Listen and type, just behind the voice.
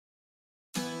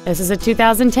This is a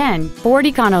 2010 Ford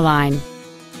Econoline.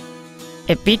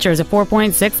 It features a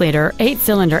 4.6-liter,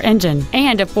 8-cylinder engine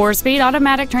and a 4-speed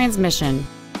automatic transmission.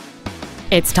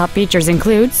 Its top features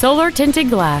include solar tinted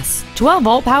glass,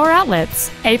 12-volt power outlets,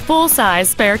 a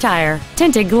full-size spare tire,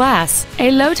 tinted glass,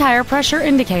 a low tire pressure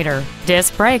indicator,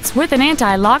 disc brakes with an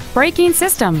anti-lock braking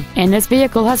system, and this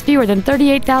vehicle has fewer than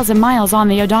 38,000 miles on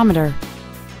the odometer.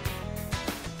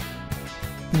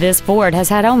 This Ford has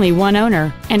had only one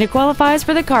owner, and it qualifies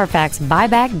for the Carfax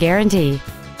buyback guarantee.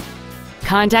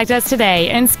 Contact us today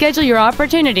and schedule your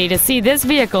opportunity to see this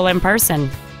vehicle in person.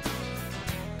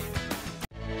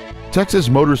 Texas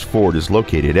Motors Ford is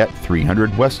located at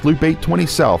 300 West Loop 820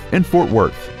 South in Fort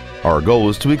Worth. Our goal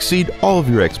is to exceed all of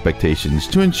your expectations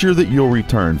to ensure that you'll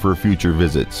return for future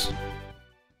visits.